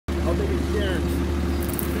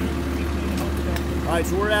Alright,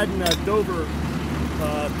 so we're adding a Dover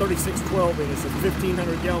 3612 in. It's a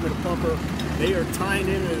 1500 gallon pumper. They are tying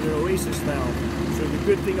into the Oasis valve. So the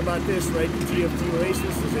good thing about this, right, the TFT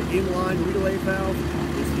Oasis is an inline relay valve.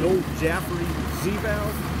 It's the old Jaffrey Z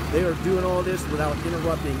valve. They are doing all this without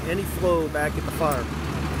interrupting any flow back at the farm.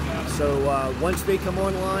 So once they come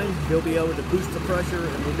online, they'll be able to boost the pressure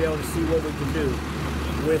and we'll be able to see what we can do.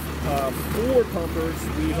 With 4 pumpers,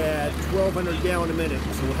 we had 1,200 gallon a minute.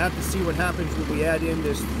 So we'll have to see what happens when we add in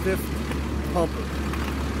this 5th pumper.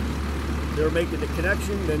 They're making the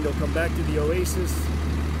connection, then they'll come back to the Oasis,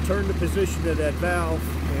 turn the position of that valve,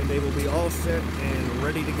 and they will be all set and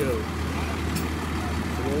ready to go.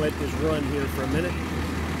 So we'll let this run here for a minute.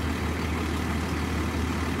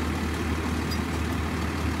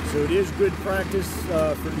 So it is good practice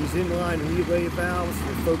for these inline relay valves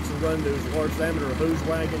for folks who run those large diameter hose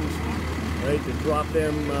wagons, right, to drop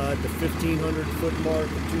them at the 1,500 foot mark,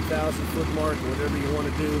 the 2,000 foot mark, whatever you want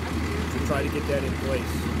to do to try to get that in place.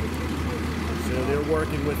 So they're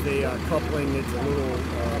working with a coupling that's a little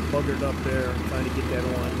buggered up there, trying to get that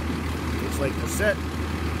on. Looks like they're set.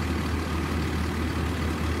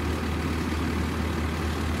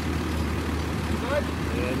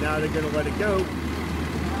 And now they're going to let it go.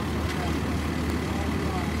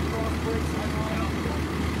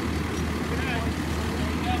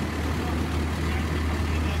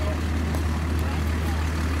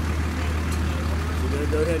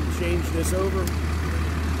 Go ahead and change this over. We're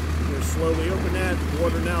going to slowly open that.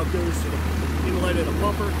 Water now goes to the inlet of the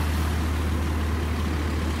pumper.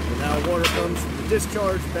 And now water comes from the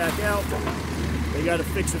discharge back out. They got to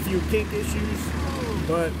fix a few kink issues,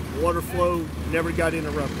 but water flow never got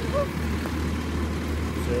interrupted.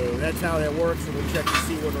 So that's how that works, and we'll check to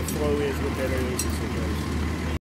see what our flow is with that Oasis.